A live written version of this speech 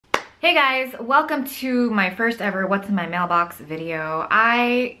Hey guys, welcome to my first ever what's in my mailbox video.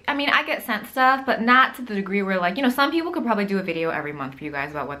 I mean I get sent stuff, but not to the degree where, like, you know, some people could probably do a video every month for you guys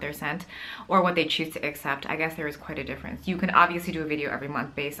about what they're sent or what they choose to accept. I guess there is quite a difference. You can obviously do a video every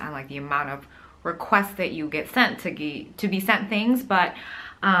month based on like the amount of requests that you get sent to be sent things, but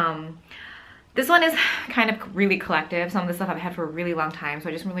this one is kind of really collective. Some of the stuff I've had for a really long time, so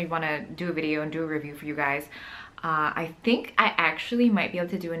I just really want to do a video and do a review for you guys. I think I actually might be able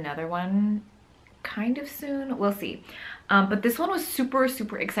to do another one kind of soon. We'll see. But this one was super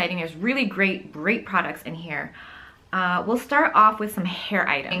exciting. There's really great products in here. We'll start off with some hair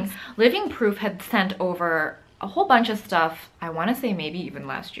items. Living Proof had sent over a whole bunch of stuff, I want to say maybe even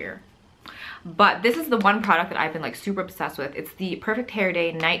last year. But this is the one product that I've been like super obsessed with. It's the Perfect Hair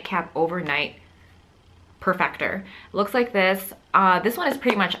Day Nightcap Overnight Perfector. It looks like this. This one is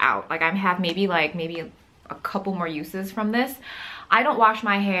pretty much out. Like I have maybe a couple more uses from this. I don't wash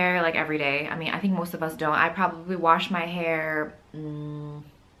my hair like every day. I mean, I think most of us don't. I probably wash my hair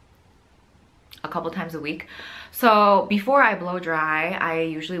a couple times a week. So before I blow dry, I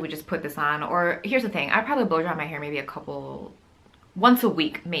usually would just put this on. Or here's the thing, I probably blow dry my hair maybe once a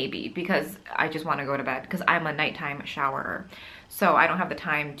week maybe, because I just want to go to bed because I'm a nighttime showerer. So I don't have the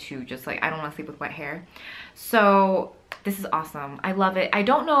time to just like, I don't want to sleep with wet hair. So this is awesome. I love it. I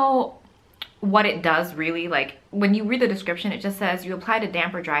don't know what it does really. Like when you read the description, it just says you apply to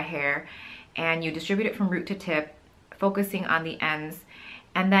damp or dry hair and you distribute it from root to tip, focusing on the ends,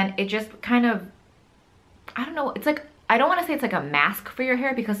 and then it just kind of, I don't know, it's like, I don't want to say it's like a mask for your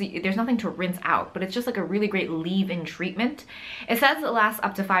hair because there's nothing to rinse out, but it's just like a really great leave-in treatment. It says it lasts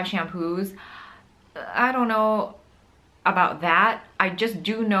up to 5 shampoos. I don't know about that. I just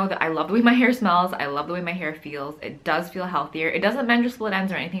do know that I love the way my hair smells. I love the way my hair feels. It does feel healthier. It doesn't mend your split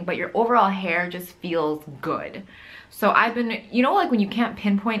ends or anything, but your overall hair just feels good. So I've been, you know, like when you can't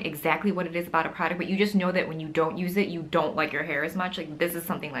pinpoint exactly what it is about a product, but you just know that when you don't use it, you don't like your hair as much. Like this is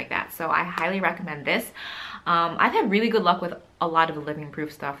something like that. So I highly recommend this. I've had really good luck with a lot of the Living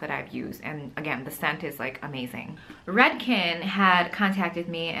Proof stuff that I've used, and again, the scent is like amazing. Redken had contacted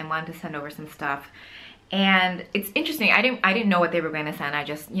me and wanted to send over some stuff. And it's interesting, I didn't know what they were going to send. I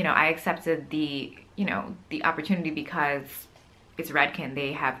just, you know, I accepted the opportunity because it's Redken.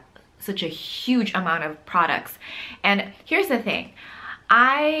 They have such a huge amount of products. And here's the thing,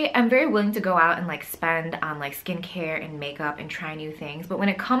 I am very willing to go out and like spend on like skincare and makeup and try new things. But when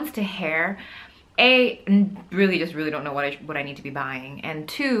it comes to hair, A, really don't know what I need to be buying. And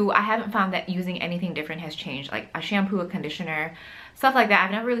 2, I haven't found that using anything different has changed. Like a shampoo, a conditioner, stuff like that.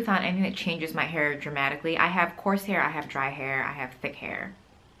 I've never really found anything that changes my hair dramatically. I have coarse hair, I have dry hair, I have thick hair.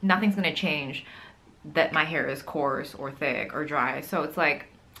 Nothing's gonna change that my hair is coarse or thick or dry. So it's like,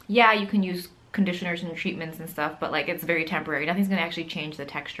 yeah, you can use conditioners and treatments and stuff, but like it's very temporary. Nothing's gonna actually change the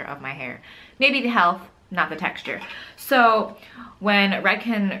texture of my hair. Maybe the health, not the texture. So when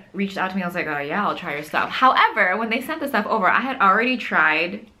Redken reached out to me, I was like, oh yeah, I'll try your stuff. However, when they sent the stuff over, I had already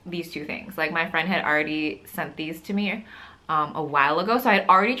tried these 2 things. Like my friend had already sent these to me a while ago, so I had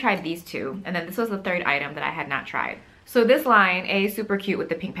already tried these 2, and then this was the 3rd item that I had not tried. So this line, A, super cute with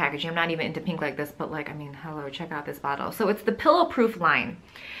the pink packaging. I'm not even into pink like this, but like, I mean, hello, check out this bottle. So it's the Pillow Proof line.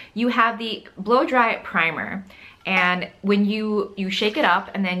 You have the blow dry primer, and when you shake it up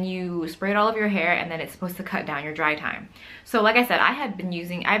and then you spray it all over your hair, and then it's supposed to cut down your dry time. So like I said,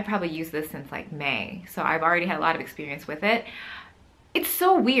 I've probably used this since like May, so I've already had a lot of experience with it. It's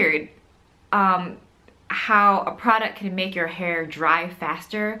so weird how a product can make your hair dry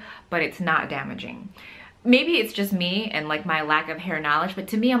faster, but it's not damaging. Maybe it's just me and like my lack of hair knowledge, but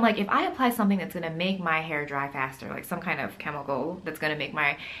to me, I'm like, if I apply something that's gonna make my hair dry faster, like some kind of chemical that's gonna make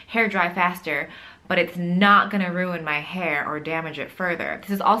my hair dry faster, but it's not gonna ruin my hair or damage it further.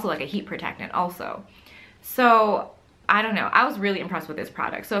 This is also like a heat protectant also. So I don't know, I was really impressed with this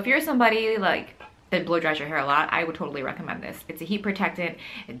product. So if you're somebody like that blow dries your hair a lot, I would totally recommend this. It's a heat protectant,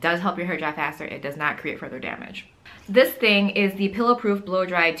 it does help your hair dry faster, it does not create further damage. This thing is the Pillow Proof Blow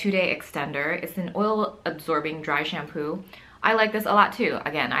Dry 2-Day Extender. It's an oil absorbing dry shampoo. I like this a lot too.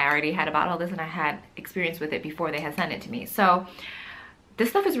 Again, I already had a bottle of this and I had experience with it before they had sent it to me. So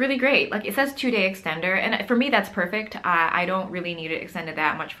this stuff is really great. Like it says 2-day extender, and for me that's perfect. I don't really need it extended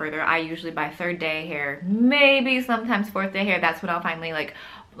that much further. I usually by 3rd day hair, maybe sometimes 4th day hair, that's when I'll finally like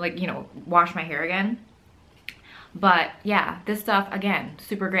you know, wash my hair again. But yeah, this stuff again,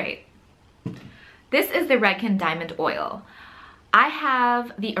 super great. This is the Redken Diamond Oil. I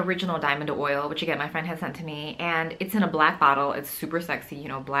have the original diamond oil, which again my friend has sent to me, and it's in a black bottle. It's super sexy, you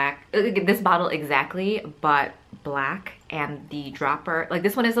know, black. This bottle exactly, but black. And the dropper, like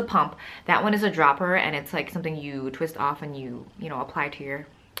this one is a pump, that one is a dropper, and it's like something you twist off and you know, apply to your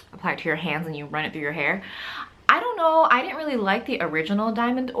apply it to your hands and you run it through your hair. I don't know, I didn't really like the original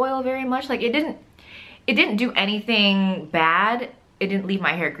diamond oil very much. Like it didn't do anything bad. It didn't leave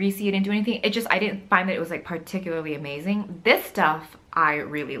my hair greasy, it didn't do anything. It just, I didn't find that it was like particularly amazing. This stuff I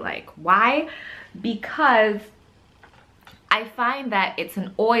really like. Why? Because I find that it's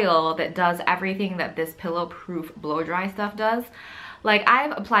an oil that does everything that this pillow proof blow dry stuff does. Like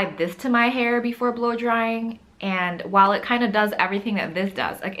I've applied this to my hair before blow drying, and while it kind of does everything that this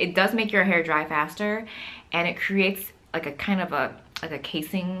does, like it does make your hair dry faster, and it creates like a kind of a like a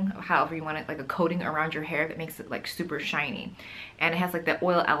casing, however you want it, like a coating around your hair that makes it like super shiny, and it has like the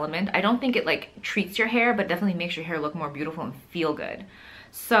oil element. I don't think it like treats your hair, but definitely makes your hair look more beautiful and feel good.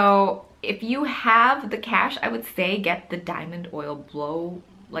 So if you have the cash, I would say get the diamond oil blow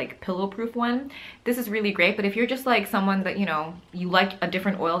like pillow proof one. This is really great. But if you're just like someone that, you know, you like a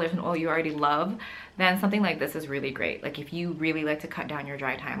different oil, there's an oil you already love, then something like this is really great. Like if you really like to cut down your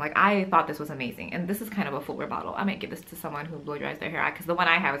dry time, like I thought this was amazing. And this is kind of a fuller bottle. I might give this to someone who blow dries their hair out, because the one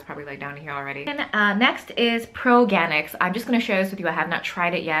I have is probably like down here already. And next is Proganix. I'm just gonna share this with you. I have not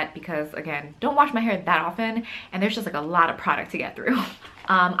tried it yet because, again, don't wash my hair that often, and there's just like a lot of product to get through.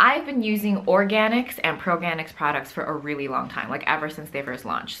 I've been using Organix and Proganix products for a really long time, like ever since they first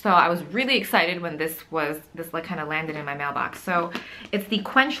launched. So I was really excited when this like kind of landed in my mailbox. So it's the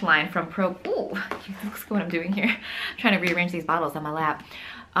Quench line from Ooh, look what I'm doing here. I'm trying to rearrange these bottles on my lap.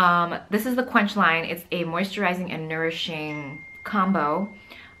 This is the Quench line. It's a moisturizing and nourishing combo.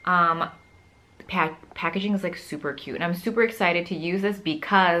 Packaging is like super cute, and I'm super excited to use this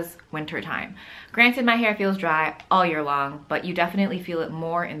because winter time. Granted, my hair feels dry all year long, but you definitely feel it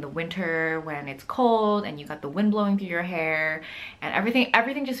more in the winter when it's cold and you got the wind blowing through your hair, and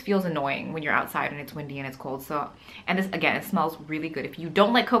everything just feels annoying when you're outside and it's windy and it's cold. So, and this, again, it smells really good. If you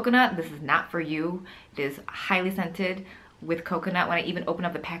don't like coconut, this is not for you. It is highly scented with coconut. When I even opened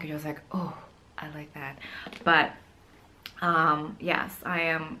up the package, I was like, oh, I like that. But yes, I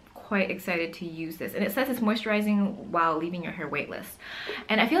am quite excited to use this, and it says it's moisturizing while leaving your hair weightless.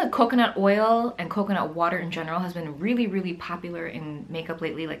 And I feel like coconut oil and coconut water in general has been really popular in makeup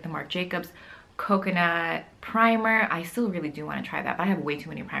lately, like the Marc Jacobs coconut primer. I still really do want to try that, but I have way too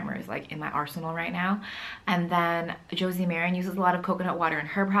many primers like in my arsenal right now. And then Josie Maran uses a lot of coconut water in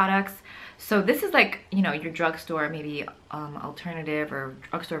her products. So this is like, you know, your drugstore maybe alternative or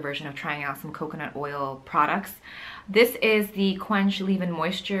drugstore version of trying out some coconut oil products. This is the Quench Leave-In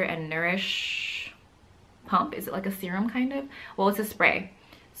Moisture and Nourish pump. Is it like a serum kind of? Well, it's a spray.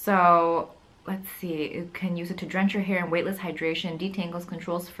 So let's see, you can use it to drench your hair in weightless hydration, detangles,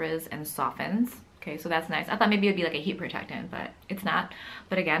 controls frizz, and softens. Okay, so that's nice. I thought maybe it would be like a heat protectant, but it's not.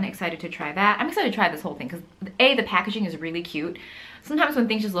 But again, excited to try that. I'm excited to try this whole thing because A, the packaging is really cute. Sometimes when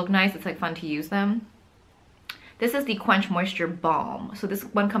things just look nice, it's like fun to use them. This is the Quench Moisture Balm. So this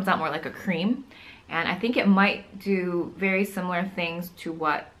one comes out more like a cream, and I think it might do very similar things to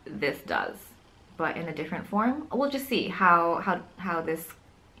what this does, but in a different form. We'll just see how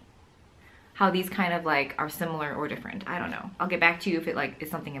these kind of like are similar or different. I don't know. I'll get back to you if it like is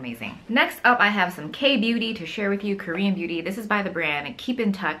something amazing. Next up, I have some K-beauty to share with you, Korean beauty. This is by the brand Keep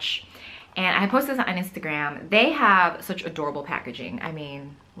in Touch, and I posted this on Instagram. They have such adorable packaging. I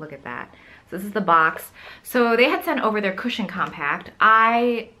mean, look at that. So this is the box. So they had sent over their cushion compact.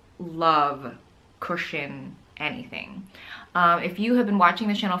 I love cushion anything. If you have been watching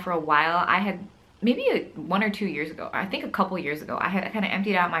the channel for a while, I had maybe 1 or 2 years ago, I think a couple years ago, I had kind of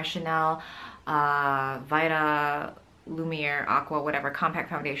emptied out my Chanel Vita Lumiere Aqua whatever compact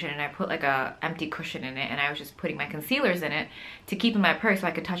foundation, and I put like a empty cushion in it, and I was just putting my concealers in it to keep in my purse so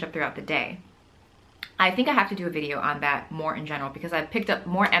I could touch up throughout the day. I think I have to do a video on that more in general because I've picked up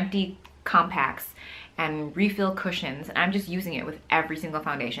more empty compacts and refill cushions, and I'm just using it with every single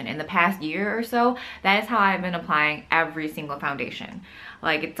foundation. In the past year or so, that is how I've been applying every single foundation.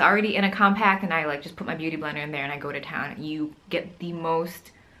 Like, it's already in a compact, and I like just put my beauty blender in there and I go to town. You get the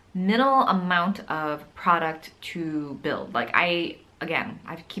most minimal amount of product to build. Like, again,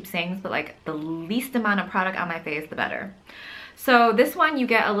 I keep saying this, but like the least amount of product on my face, the better. So this one, you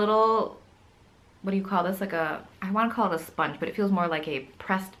get a little, what do you call this? Like a, I want to call it a sponge, but it feels more like a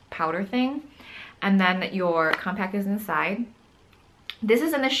pressed powder thing. And then your compact is inside. This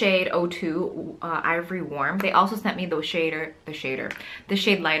is in the shade 02 Ivory Warm. They also sent me the shade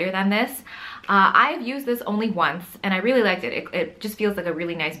lighter than this. I've used this only once and I really liked it. It just feels like a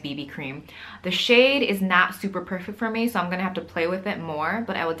really nice BB cream. The shade is not super perfect for me, so I'm gonna have to play with it more,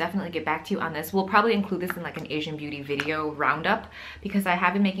 but I will definitely get back to you on this. We'll probably include this in like an Asian beauty video roundup because I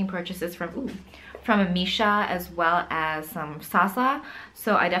have been making purchases from from Misha as well as some Sasa.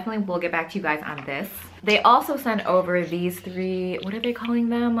 So I definitely will get back to you guys on this. They also sent over these 3, what are they calling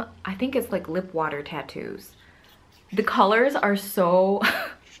them? I think it's like lip water tattoos. The colors are so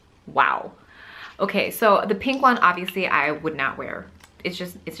wow. Okay, so the pink one obviously I would not wear. It's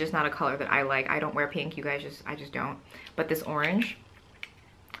just not a color that I like. I don't wear pink, you guys, I just don't. But this orange,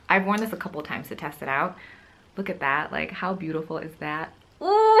 I've worn this a couple times to test it out. Look at that, like how beautiful is that?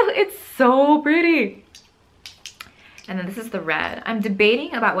 Oh, it's so pretty. And then this is the red. I'm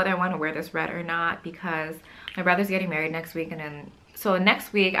debating about whether I want to wear this red or not because my brother's getting married next week, and then so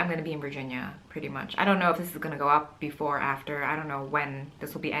next week I'm going to be in Virginia pretty much. I don't know if this is going to go up before or after. I don't know when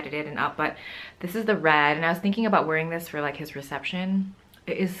this will be edited and up, but this is the red, and I was thinking about wearing this for like his reception.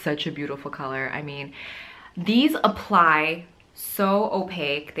 It is such a beautiful color. I mean, these apply so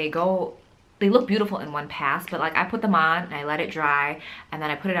opaque. They look beautiful in one pass, but like I put them on and I let it dry and then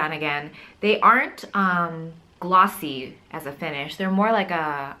I put it on again. They aren't glossy as a finish. They're more like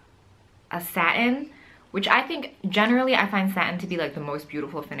a satin, which I think generally I find satin to be like the most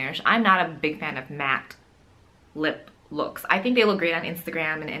beautiful finish. I'm not a big fan of matte lip looks. I think they look great on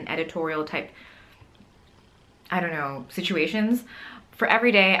Instagram and in editorial type, I don't know, situations. For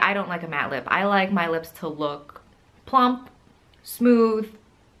every day, I don't like a matte lip. I like my lips to look plump, smooth,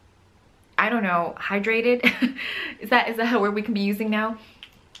 I don't know, hydrated. is that a word we can be using now?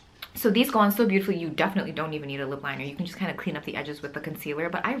 So these go on so beautifully. You definitely don't even need a lip liner. You can just kind of clean up the edges with the concealer,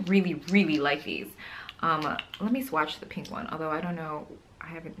 but I really, really like these. Let me swatch the pink one, although I don't know,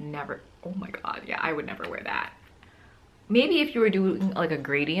 oh my god, yeah, I would never wear that. Maybe if you were doing like a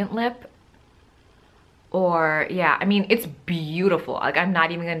gradient lip, or yeah, I mean, it's beautiful. Like, I'm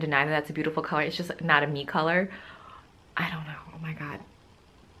not even gonna deny that that's a beautiful color. It's just not a me color. I don't know, oh my god.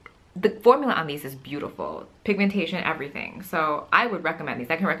 The formula on these is beautiful. Pigmentation, everything. So I would recommend these.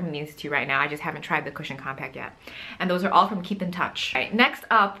 I can recommend these to you right now. I just haven't tried the Cushion Compact yet. And those are all from Keep in Touch. All right, next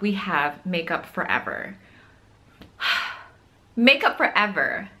up we have Makeup Forever. Makeup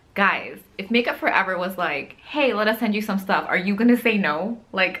Forever. Guys, if Makeup Forever was like, hey, let us send you some stuff, are you gonna say no?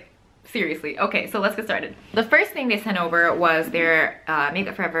 Like, seriously. Okay, so let's get started. The first thing they sent over was their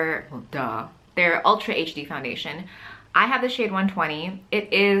Makeup Forever, well, duh, their Ultra HD foundation. I have the shade 120.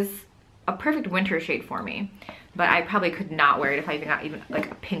 It is a perfect winter shade for me, but I probably could not wear it if I even got even like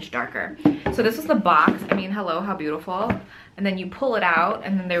a pinch darker. So this was the box. I mean, hello, how beautiful. And then you pull it out,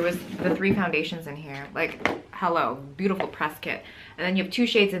 and then there was the 3 foundations in here. Like, hello, beautiful press kit. And then you have 2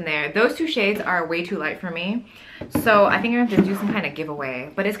 shades in there. Those 2 shades are way too light for me. So I think I'm gonna have to do some kind of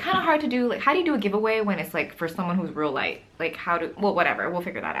giveaway. But it's kind of hard to do. Like, how do you do a giveaway when it's like for someone who's real light? Like, well, whatever, we'll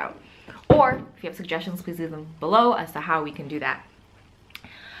figure that out. Or if you have suggestions, please leave them below as to how we can do that.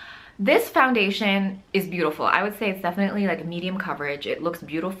 This foundation is beautiful. I would say it's definitely like medium coverage. It looks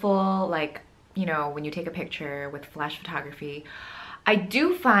beautiful, like, you know, when you take a picture with flash photography. I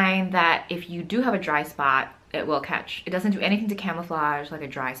do find that if you do have a dry spot, it will catch. It doesn't do anything to camouflage like a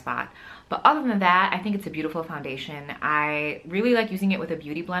dry spot. But other than that, I think it's a beautiful foundation. I really like using it with a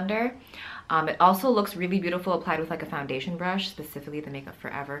beauty blender. It also looks really beautiful applied with like a foundation brush, specifically the Makeup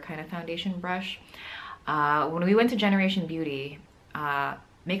Forever kind of foundation brush. When we went to Generation Beauty,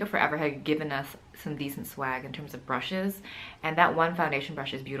 Makeup Forever had given us some decent swag in terms of brushes, and that one foundation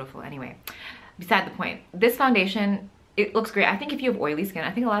brush is beautiful. Anyway, beside the point, this foundation, it looks great. I think if you have oily skin,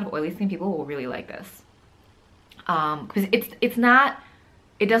 I think a lot of oily skin people will really like this. Because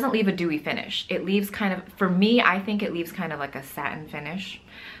it doesn't leave a dewy finish. It leaves kind of, for me, I think it leaves kind of like a satin finish.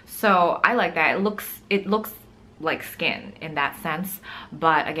 So I like that. It looks like skin in that sense,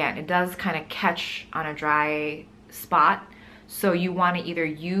 but again, it does kind of catch on a dry spot. So you want to either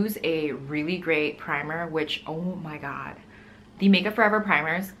use a really great primer, which, oh my god, the Makeup Forever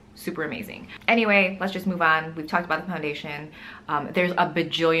primers, super amazing. Anyway, let's just move on. We've talked about the foundation. There's a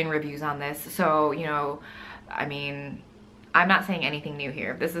bajillion reviews on this, so, you know, I mean, I'm not saying anything new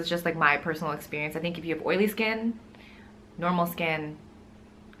here. This is just like my personal experience. I think if you have oily skin, normal skin,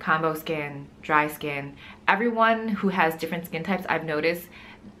 combo skin, dry skin, everyone who has different skin types, I've noticed,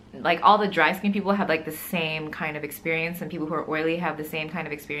 like all the dry skin people have like the same kind of experience, and people who are oily have the same kind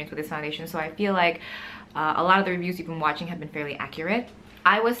of experience with this foundation. So I feel like a lot of the reviews you've been watching have been fairly accurate.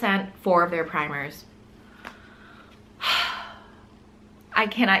 I was sent 4 of their primers. I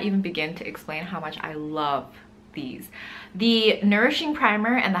cannot even begin to explain how much I love these. The Nourishing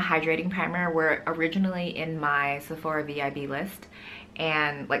Primer and the Hydrating Primer were originally in my Sephora VIB list,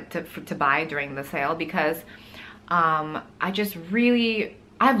 and like to buy during the sale, because I've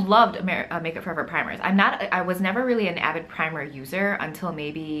loved Makeup Forever primers. I was never really an avid primer user until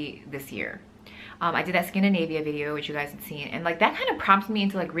maybe this year. I did that Skin and Avia video, which you guys had seen, and like that kind of prompted me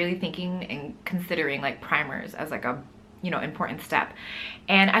into like really thinking and considering like primers as like a, you know, important step.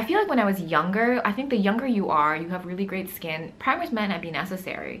 And I feel like when I was younger, I think the younger you are, you have really great skin, primers might not be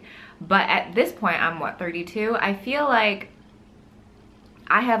necessary. But at this point, I'm what, 32? I feel like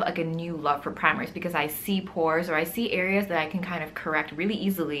I have like a new love for primers because I see pores or I see areas that I can kind of correct really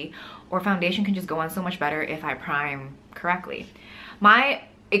easily, or foundation can just go on so much better if I prime correctly. My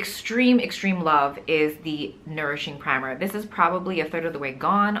extreme love is the Nourishing Primer. This is probably a third of the way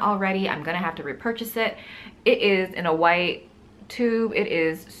gone already. I'm gonna have to repurchase it. It is in a white tube. It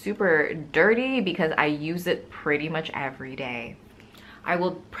is super dirty because I use it pretty much every day. I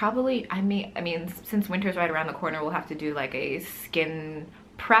will probably, I mean, since winter's right around the corner, we'll have to do like a skin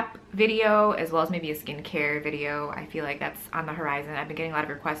prep video as well as maybe a skincare video. I feel like that's on the horizon. I've been getting a lot of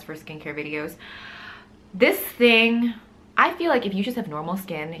requests for skincare videos. This thing, I feel like if you just have normal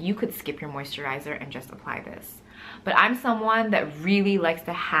skin, you could skip your moisturizer and just apply this. But I'm someone that really likes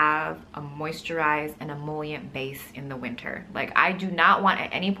to have a moisturized and emollient base in the winter. Like I do not want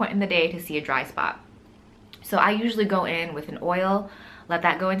at any point in the day to see a dry spot. So I usually go in with an oil, let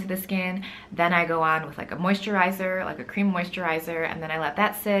that go into the skin, then I go on with like a moisturizer, like a cream moisturizer, and then I let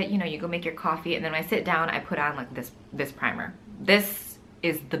that sit. You know, you go make your coffee, and then when I sit down, I put on like this primer. This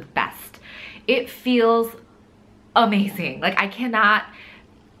is the best. It feels amazing. Like I cannot,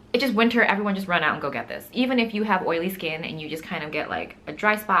 it's just winter, everyone just run out and go get this. Even if you have oily skin and you just kind of get like a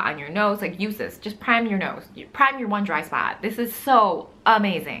dry spot on your nose, like use this, just prime your nose, prime your one dry spot. This is so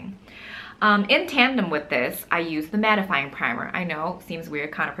amazing. In tandem with this, I use the mattifying primer. I know, seems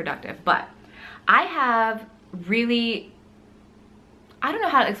weird, counterproductive, but I have really, I don't know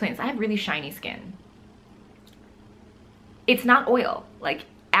how to explain this. I have really shiny skin. It's not oil. Like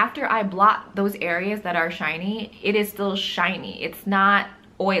after I blot those areas that are shiny, it is still shiny. It's not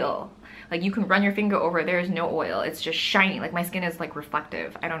oil. Like you can run your finger over it, there is no oil. It's just shiny. Like my skin is like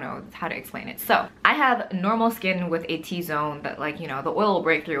reflective. I don't know how to explain it. So I have normal skin with a T-zone that like, you know, the oil will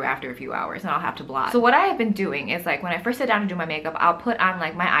break through after a few hours and I'll have to blot. So what I have been doing is like when I first sit down to do my makeup, I'll put on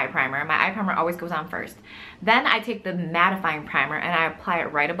like my eye primer. My eye primer always goes on first. Then I take the mattifying primer and I apply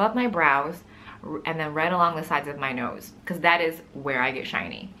it right above my brows and then right along the sides of my nose, because that is where I get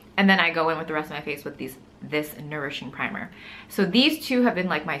shiny. And then I go in with the rest of my face with this Nourishing Primer. So these two have been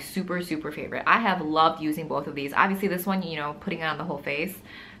like my super favorite. I have loved using both of these. Obviously this one, you know, putting it on the whole face.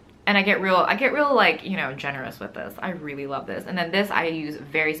 And I get real like, you know, generous with this. I really love this. And then this I use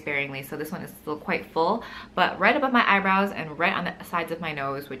very sparingly. So this one is still quite full, but right above my eyebrows and right on the sides of my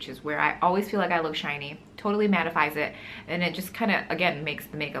nose, which is where I always feel like I look shiny, totally mattifies it. And it just kind of, again, makes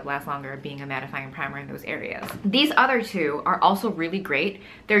the makeup last longer being a mattifying primer in those areas. These other two are also really great.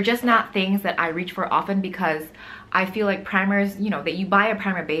 They're just not things that I reach for often because I feel like primers, you know, that you buy a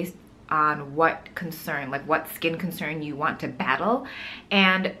primer based on what concern, like what skin concern you want to battle.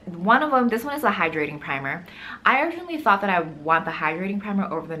 And one of them, this one is a hydrating primer. I originally thought that I want the hydrating primer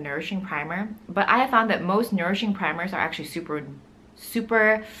over the Nourishing Primer, but I have found that most Nourishing primers are actually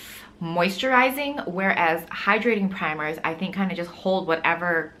super moisturizing, whereas hydrating primers I think kind of just hold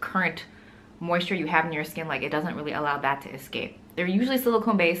whatever current moisture you have in your skin, like it doesn't really allow that to escape. They're usually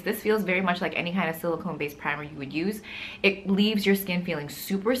silicone based. This feels very much like any kind of silicone based primer you would use. It leaves your skin feeling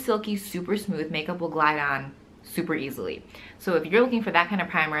super silky, super smooth. Makeup will glide on super easily. So if you're looking for that kind of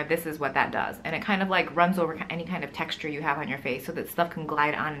primer, this is what that does. And it kind of like runs over any kind of texture you have on your face so that stuff can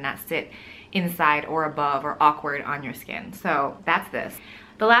glide on and not sit inside or above or awkward on your skin. So that's this.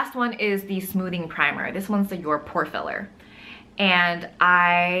 The last one is the Smoothing Primer. This one's your pore filler. And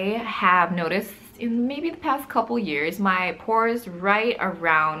I have noticed in maybe the past couple years, my pores right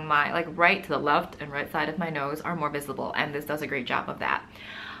around my, like right to the left and right side of my nose are more visible, and this does a great job of that.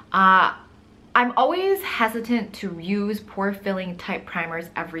 I'm always hesitant to use pore filling type primers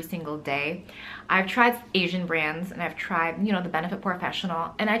every single day. I've tried Asian brands and I've tried, you know, the Benefit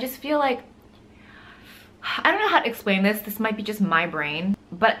Professional, and I just feel like, I don't know how to explain this. This might be just my brain,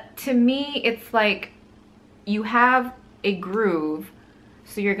 but to me, it's like you have a groove,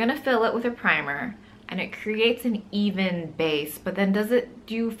 so you're gonna fill it with a primer and it creates an even base, but then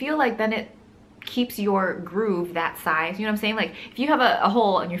do you feel like then it keeps your groove that size? You know what I'm saying? Like if you have a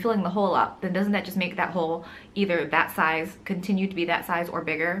hole and you're filling the hole up, then doesn't that just make that hole either that size, continue to be that size, or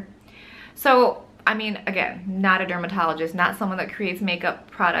bigger? So I mean, again, not a dermatologist, not someone that creates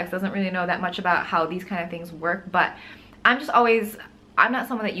makeup products, doesn't really know that much about how these kind of things work, but I'm not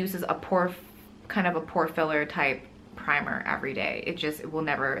someone that uses a pore filler type primer every day. It will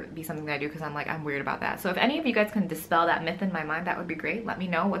never be something that I do because I'm weird about that. So if any of you guys can dispel that myth in my mind, that would be great. Let me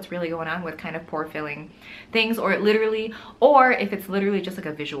know what's really going on with kind of pore filling things, or if it's literally just like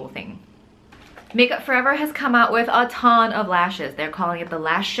a visual thing. Makeup Forever has come out with a ton of lashes. They're calling it the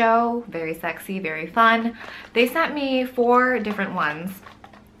Lash Show. Very sexy, very fun. They sent me 4 different ones.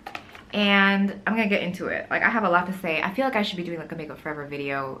 And I'm gonna get into it. Like, I have a lot to say. I feel like I should be doing like a Makeup Forever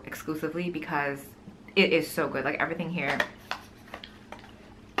video exclusively because it is so good. Like, everything here,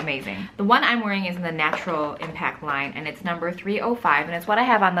 amazing. The one I'm wearing is in the Natural Impact line, and it's number 305, and it's what I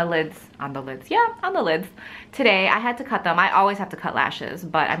have on the lids. On the lids, yeah, on the lids. Today, I had to cut them. I always have to cut lashes,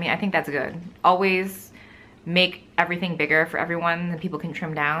 but I mean, I think that's good. Always make everything bigger for everyone and people can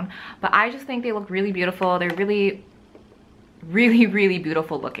trim down. But I just think they look really beautiful. They're really, really, really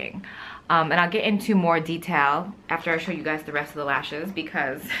beautiful looking. And I'll get into more detail after I show you guys the rest of the lashes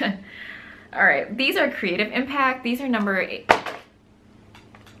because, all right, these are Creative Impact. These are number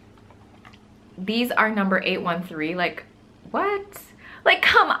 813. Like, what? Like,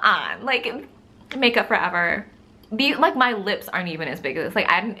 come on. Like, Makeup Forever. Like, my lips aren't even as big as this. Like,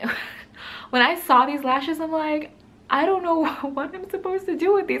 I didn't, when I saw these lashes, I'm like, I don't know what I'm supposed to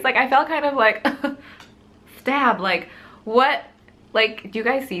do with these. Like, I felt kind of like stab. Like, what? Like, do you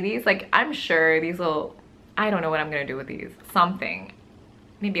guys see these? Like, I'm sure these will, I don't know what I'm gonna do with these. Something.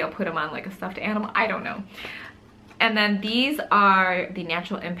 Maybe I'll put them on like a stuffed animal. I don't know. And then these are the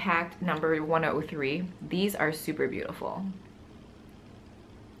Natural Impact number 103. These are super beautiful.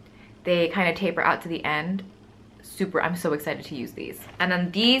 They kind of taper out to the end. Super, I'm so excited to use these. And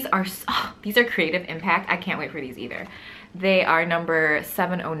then these are Creative Impact. I can't wait for these either. They are number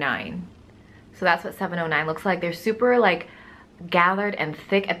 709. So that's what 709 looks like. They're super like gathered and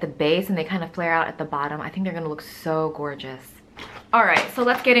thick at the base, and they kind of flare out at the bottom. I think they're gonna look so gorgeous. All right, so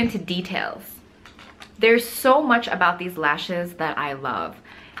let's get into details. There's so much about these lashes that I love.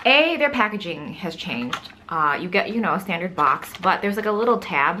 Their packaging has changed. You get, you know, a standard box, but there's like a little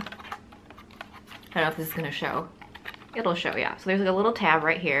tab. I don't know if this is gonna show. It'll show, yeah. So there's like a little tab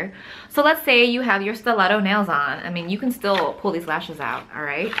right here. So let's say you have your stiletto nails on. I mean, you can still pull these lashes out, all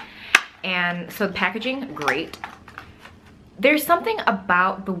right? And so the packaging, great. There's something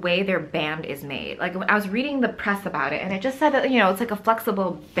about the way their band is made. Like, when I was reading the press about it, and it just said that, you know, it's like a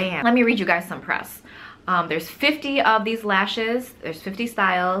flexible band. Let me read you guys some press. There's 50 of these lashes. There's 50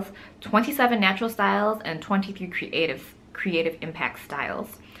 styles, 27 natural styles, and 23 creative impact styles.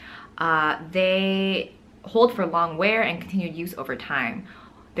 They hold for long wear and continued use over time.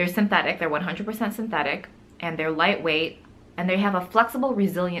 They're synthetic. They're 100% synthetic, and they're lightweight, and they have a flexible,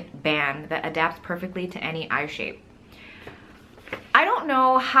 resilient band that adapts perfectly to any eye shape. I don't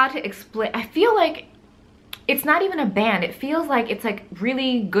know how to explain. I feel like it's not even a band. It feels like it's like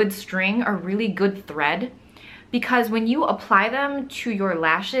really good string or really good thread, because when you apply them to your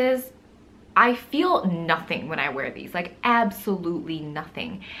lashes, I feel nothing when I wear these, like absolutely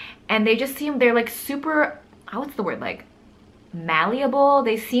nothing. And they just seem, they're like super, what's the word, like malleable.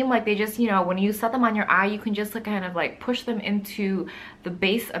 They seem like they just, you know, when you set them on your eye, you can just like kind of like push them into the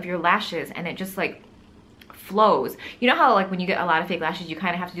base of your lashes, and it just like flows. You know how like when you get a lot of fake lashes, you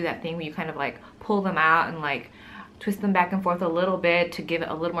kind of have to do that thing where you kind of like pull them out and like twist them back and forth a little bit to give it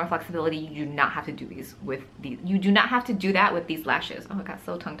a little more flexibility. You do not have to do these with these. You do not have to do that with these lashes. Oh, I got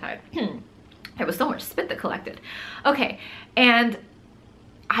so tongue-tied. There was so much spit that collected. Okay, and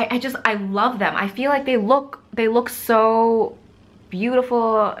I love them. I feel like they look so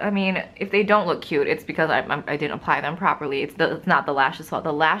beautiful. I mean, if they don't look cute, it's because I didn't apply them properly. It's not the lashes' fault.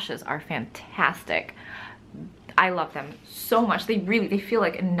 The lashes are fantastic. I love them so much. They feel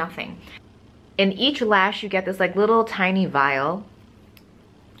like nothing. In each lash, you get this like little tiny vial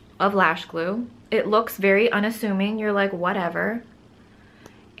of lash glue. It looks very unassuming. You're like, whatever.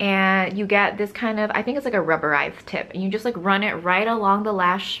 And you get this kind of, I think it's like a rubberized tip, and you just like run it right along the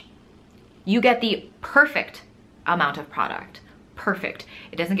lash. You get the perfect amount of product. Perfect.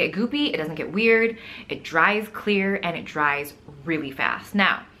 It doesn't get goopy, it doesn't get weird, it dries clear, and it dries really fast.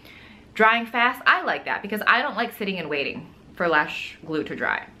 Now, drying fast, I like that because I don't like sitting and waiting for lash glue to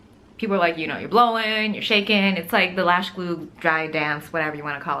dry. People are like, you know, you're blowing, you're shaking. It's like the lash glue dry dance, whatever you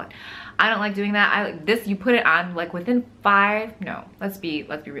want to call it. I don't like doing that. I like this, you put it on like within let's be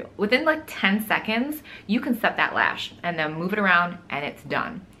real. Within like 10 seconds, you can set that lash and then move it around and it's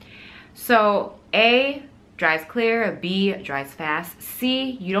done. So A, dries clear, B, dries fast,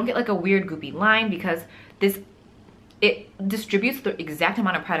 C, you don't get like a weird goopy line because it distributes the exact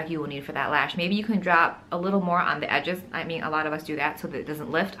amount of product you will need for that lash. Maybe you can drop a little more on the edges. I mean, a lot of us do that so that it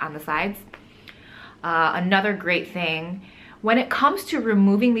doesn't lift on the sides. Another great thing, when it comes to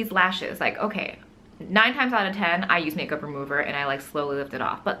removing these lashes, like, okay, 9 times out of 10, I use makeup remover and I like slowly lift it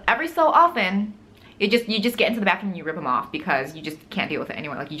off. But every so often, you just get into the bathroom and you rip them off because you just can't deal with it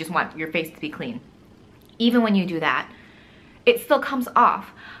anymore. Like, you just want your face to be clean. Even when you do that, it still comes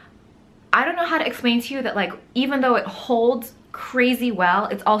off. I don't know how to explain to you that, like, even though it holds crazy well,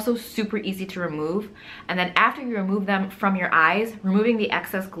 it's also super easy to remove. And then after you remove them from your eyes, removing the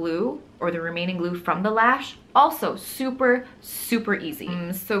excess glue or the remaining glue from the lash, also super, super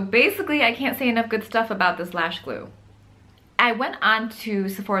easy. So basically, I can't say enough good stuff about this lash glue. I went on to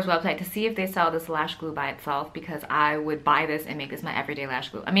Sephora's website to see if they sell this lash glue by itself, because I would buy this and make this my everyday lash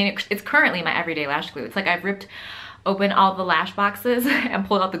glue. I mean, it's currently my everyday lash glue. It's like I've ripped open all the lash boxes and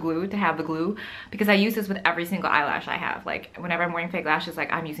pulled out the glue to have the glue, because I use this with every single eyelash I have. Like, whenever I'm wearing fake lashes,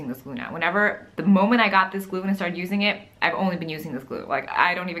 like, I'm using this glue now. The moment I got this glue and I started using it, I've only been using this glue. Like,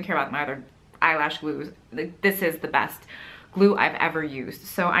 I don't even care about my other eyelash glues. Like, this is the best glue I've ever used.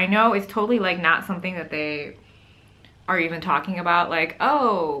 So I know it's totally, like, not something that they are even talking about, like,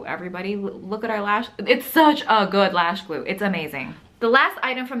 oh, everybody look at our lash. It's such a good lash glue. It's amazing. The last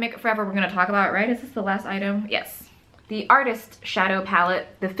item from Makeup Forever we're gonna talk about, right? Is this the last item? Yes. The Artist Shadow Palette,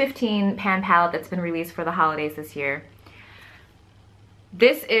 the 15 pan palette that's been released for the holidays this year.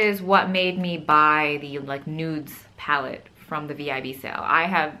 This is what made me buy the, like, nudes palette from the VIB sale. I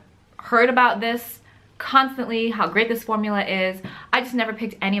have heard about this constantly, how great this formula is. I just never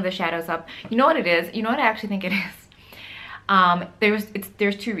picked any of the shadows up. You know what it is? You know what I actually think it is?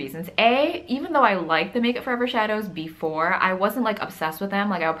 There's two reasons. A, even though I liked the Makeup Forever shadows before, I wasn't, like, obsessed with them.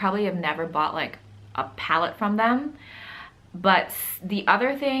 Like, I would probably have never bought, like, a palette from them. But the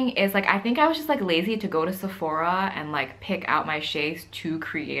other thing is, like, I think I was just, like, lazy to go to Sephora and, like, pick out my shades to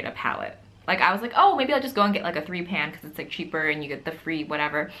create a palette. Like, I was like, oh, maybe I'll just go and get, like, a 3-pan because it's, like, cheaper and you get the free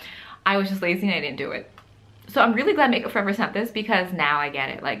whatever. I was just lazy and I didn't do it. So I'm really glad Makeup Forever sent this, because now I get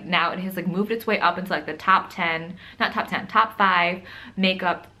it. Like, now it has, like, moved its way up into, like, the top 10, not top 10, top 5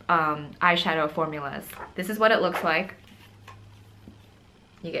 makeup eyeshadow formulas. This is what it looks like.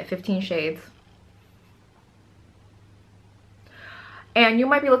 You get 15 shades. And you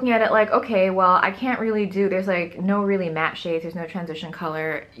might be looking at it like, okay, well, I can't really do, there's, like, no really matte shades, there's no transition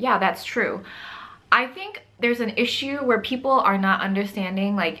color. Yeah, that's true. I think there's an issue where people are not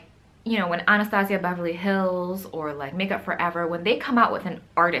understanding, like, you know, when Anastasia Beverly Hills or, like, Makeup Forever, when they come out with an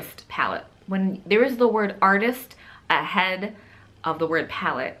artist palette, when there is the word artist ahead of the word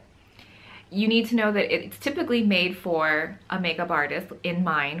palette, you need to know that it's typically made for a makeup artist in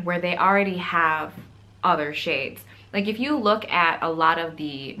mind, where they already have other shades. Like, if you look at a lot of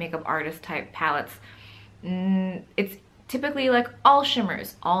the makeup artist type palettes, it's typically, like, all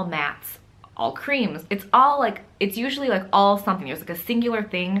shimmers, all mattes, all creams. It's all, like, it's usually, like, all something. There's, like, a singular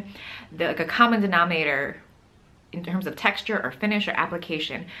thing, like a common denominator in terms of texture or finish or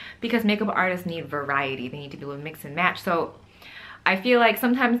application, because makeup artists need variety. They need to be able to mix and match. So I feel like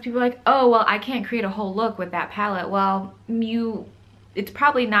sometimes people are like, oh, well, I can't create a whole look with that palette. Well, it's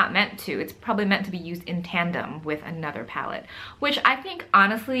probably not meant to. It's probably meant to be used in tandem with another palette, which I think,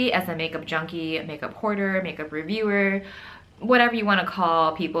 honestly, as a makeup junkie, a makeup hoarder, makeup reviewer, whatever you want to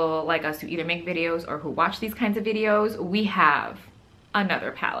call people like us who either make videos or who watch these kinds of videos, we have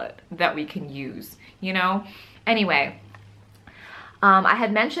another palette that we can use, you know? Anyway, I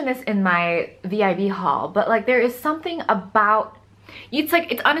had mentioned this in my VIB haul, but, like, there is something about, it's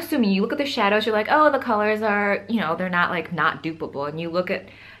like, it's unassuming. You look at the shadows, you're like, oh, the colors are, you know, they're not, like, not dupable. And you look at,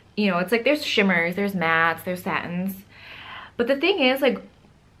 you know, it's like there's shimmers, there's mattes, there's satins. But the thing is, like,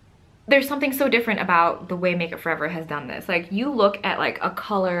 there's something so different about the way Makeup Forever has done this. Like, you look at, like, a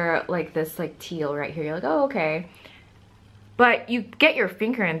color like this, like, teal right here, you're like, oh, okay. But you get your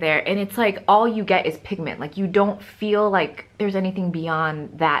finger in there and it's like all you get is pigment. Like, you don't feel like there's anything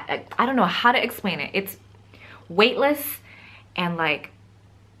beyond that. I don't know how to explain it. It's weightless and, like,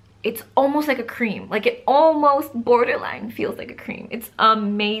 it's almost like a cream. Like, it almost borderline feels like a cream. It's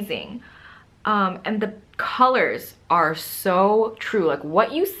amazing. And the colors are so true. Like,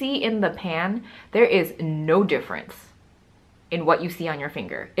 what you see in the pan, there is no difference in what you see on your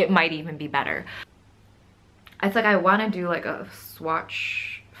finger. It might even be better. It's like I want to do, like, a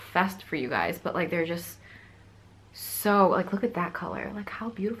swatch fest for you guys, but, like, they're just so, like, look at that color. Like, how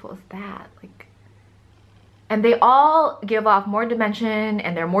beautiful is that? Like, and they all give off more dimension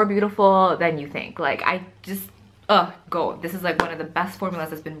and they're more beautiful than you think. Like, I just, go. This is, like, one of the best formulas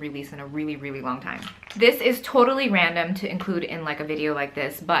that's been released in a really, really long time. This is totally random to include in, like, a video like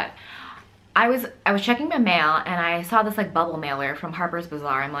this, but I was checking my mail and I saw this, like, bubble mailer from Harper's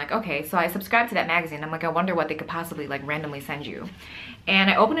Bazaar. I'm like, okay, so I subscribed to that magazine. I'm like, I wonder what they could possibly, like, randomly send you. And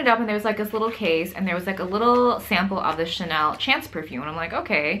I opened it up and there was, like, this little case and there was, like, a little sample of the Chanel Chance perfume. And I'm like,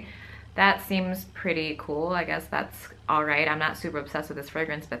 okay, that seems pretty cool. I guess that's all right. I'm not super obsessed with this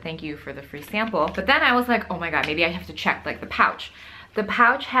fragrance, but thank you for the free sample. But then I was like, oh my God, maybe I have to check, like, the pouch. The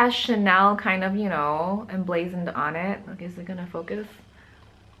pouch has Chanel kind of, you know, emblazoned on it. Like, is it gonna focus?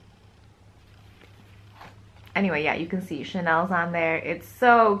 Anyway, yeah, you can see Chanel's on there. It's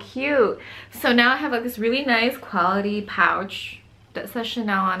so cute. So now I have like this really nice quality pouch that says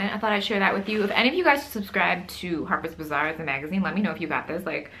Chanel on it. I thought I'd share that with you. If any of you guys subscribe to Harper's Bazaar, the magazine, let me know if you got this.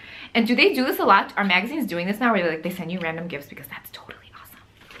 Like, and do they do this a lot? Are magazines doing this now where like they send you random gifts? Because that's totally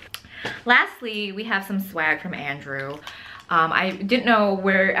awesome. Lastly, we have some swag from Andrew. I didn't know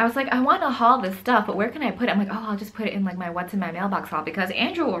where, I was like, I want to haul this stuff, but where can I put it? I'm like, oh, I'll just put it in like my what's in my mailbox haul, because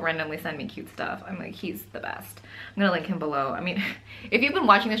Andrew will randomly send me cute stuff. I'm like, he's the best. I'm gonna link him below. I mean, if you've been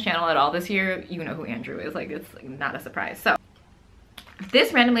watching this channel at all this year, you know who Andrew is. Like, it's like not a surprise. So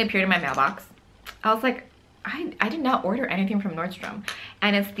this randomly appeared in my mailbox. I was like, I did not order anything from Nordstrom,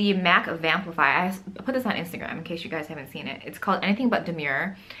 and it's the MAC Vampify. I put this on Instagram in case you guys haven't seen it. It's called Anything But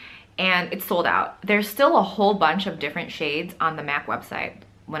Demure, and it's sold out. There's still a whole bunch of different shades on the MAC website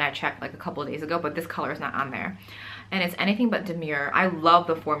when I checked like a couple of days ago, but this color is not on there. And it's Anything But Demure. I love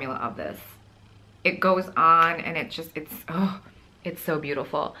the formula of this. It goes on and it's so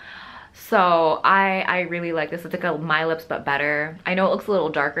beautiful. So I really like this. It's like a My Lips But Better. I know it looks a little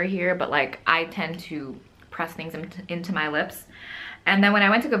darker here, but like I tend to press things into my lips. And then when I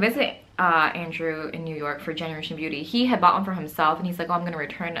went to go visit Andrew in New York for Generation Beauty, he had bought one for himself and he's like, oh, I'm gonna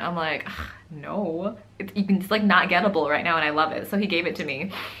return it. I'm like, no, it's like not gettable right now and I love it. So he gave it to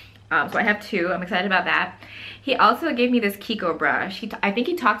me. So I have two. I'm excited about that. He also gave me this Kiko brush. I think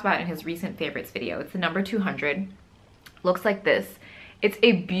he talked about it in his recent favorites video. It's the number 200. Looks like this. It's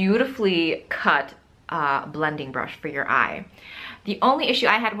a beautifully cut blending brush for your eye. The only issue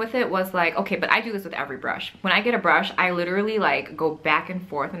I had with it was like, okay, but I do this with every brush. When I get a brush, I literally like go back and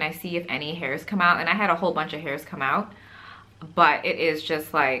forth and I see if any hairs come out, and I had a whole bunch of hairs come out, but it is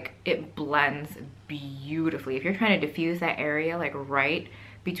just like, it blends beautifully. If you're trying to diffuse that area like right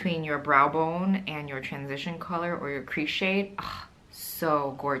between your brow bone and your transition color or your crease shade, oh,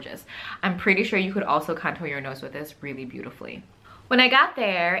 so gorgeous. I'm pretty sure you could also contour your nose with this really beautifully. When I got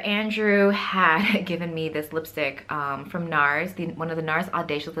there, Andrew had given me this lipstick from NARS, one of the NARS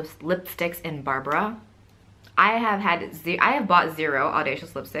Audacious lipsticks in Barbara. I have bought 0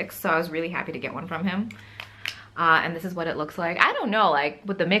 Audacious lipsticks, so I was really happy to get one from him. And this is what it looks like. I don't know, like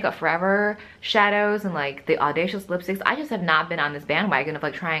with the Makeup Forever shadows and like the Audacious lipsticks, I just have not been on this bandwagon of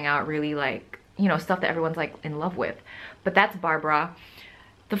like trying out really like, you know, stuff that everyone's like in love with. But that's Barbara.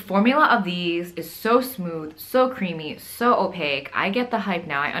 The formula of these is so smooth, so creamy, so opaque. I get the hype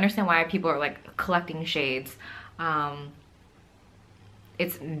now. I understand why people are like collecting shades.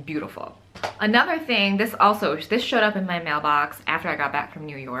 It's beautiful. Another thing, this showed up in my mailbox after I got back from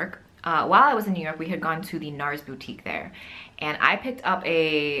New York. While I was in New York, we had gone to the NARS boutique there, and I picked up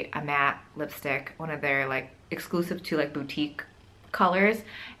a matte lipstick, one of their like exclusive to like boutique colors,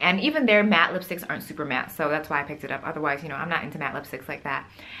 and even their matte lipsticks aren't super matte, so that's why I picked it up. Otherwise, you know, I'm not into matte lipsticks like that.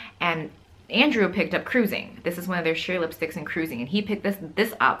 And Andrew picked up Cruising. This is one of their sheer lipsticks in Cruising, and he picked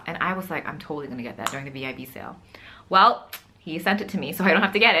this up, and I was like, I'm totally gonna get that during the VIB sale. Well, he sent it to me, so I don't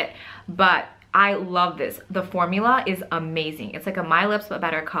have to get it, but I love this. The formula is amazing. It's like a My Lips But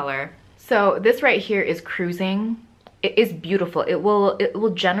Better color. So this right here is Cruising. It is beautiful. It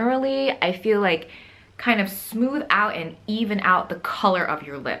will generally, I feel like, kind of smooth out and even out the color of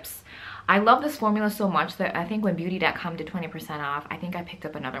your lips. I love this formula so much that I think when beauty.com did 20% off, I think I picked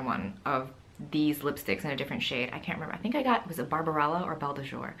up another one of these lipsticks in a different shade. I can't remember. I think I got, was it Barbarella or Belle de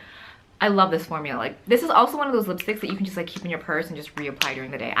Jour? I love this formula. Like, this is also one of those lipsticks that you can just like keep in your purse and just reapply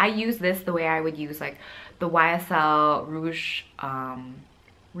during the day. I use this the way I would use like the YSL Rouge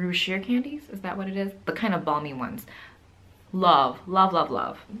Rouge Sheer Candies. Is that what it is? The kind of balmy ones. Love, love, love,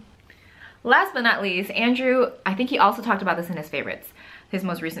 love. Last but not least, Andrew, I think he also talked about this in his favorites, his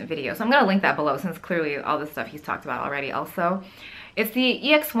most recent video. So I'm gonna link that below since clearly all this stuff he's talked about already also. It's the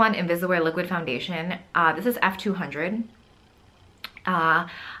EX1 Invisiwear Liquid Foundation. This is F200.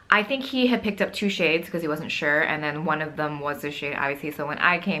 I think he had picked up 2 shades because he wasn't sure, and then one of them was this shade, obviously. So when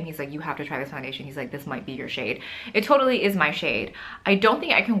I came, he's like, you have to try this foundation. He's like, this might be your shade. It totally is my shade. I don't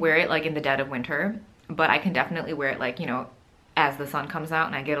think I can wear it like in the dead of winter, but I can definitely wear it like, you know, as the sun comes out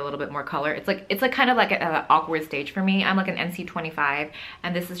and I get a little bit more color. It's like kind of like an awkward stage for me. I'm like an NC 25,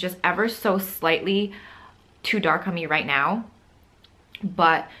 and this is just ever so slightly too dark on me right now,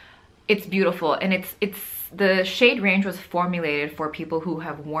 but it's beautiful. And it's the shade range was formulated for people who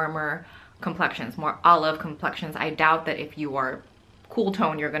have warmer complexions, more olive complexions. I doubt that if you are cool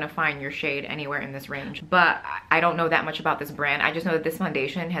tone, you're gonna find your shade anywhere in this range. But I don't know that much about this brand. I just know that this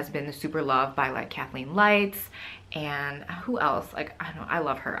foundation has been super loved by like Kathleen Lights and who else? Like, I don't know, I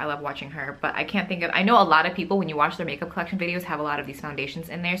love her. I love watching her, but I can't think of, I know a lot of people when you watch their makeup collection videos have a lot of these foundations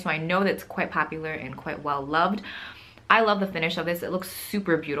in there, so I know that's quite popular and quite well loved. I love the finish of this. It looks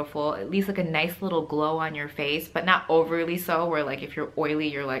super beautiful. It leaves like a nice little glow on your face, but not overly so where like if you're oily,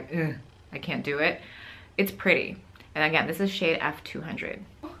 you're like, ugh, I can't do it. It's pretty. And again, this is shade F200.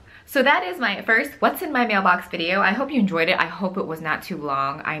 So that is my first what's in my mailbox video. I hope you enjoyed it. I hope it was not too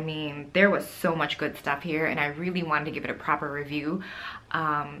long. I mean, there was so much good stuff here and I really wanted to give it a proper review.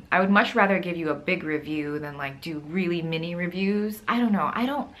 I would much rather give you a big review than like do really mini reviews. I don't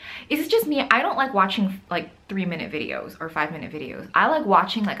know. Is it just me? I don't like watching like 3-minute videos or 5-minute videos. I like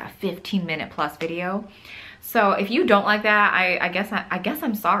watching like a 15-minute plus video. So if you don't like that, I guess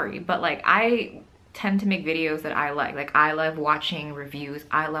I'm sorry, but like I tend to make videos that I like. Like I love watching reviews,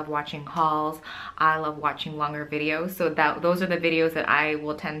 I love watching hauls, I love watching longer videos. So those are the videos that I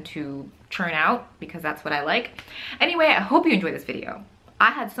will tend to churn out because that's what I like. Anyway, I hope you enjoyed this video. I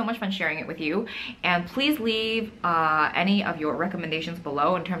had so much fun sharing it with you, and please leave any of your recommendations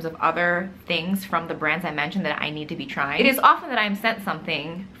below in terms of other things from the brands I mentioned that I need to be trying. It is often that I'm sent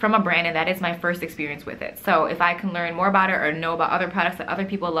something from a brand and that is my first experience with it. So if I can learn more about it or know about other products that other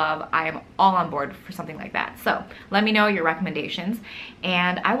people love, I am all on board for something like that. So let me know your recommendations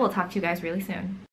and I will talk to you guys really soon.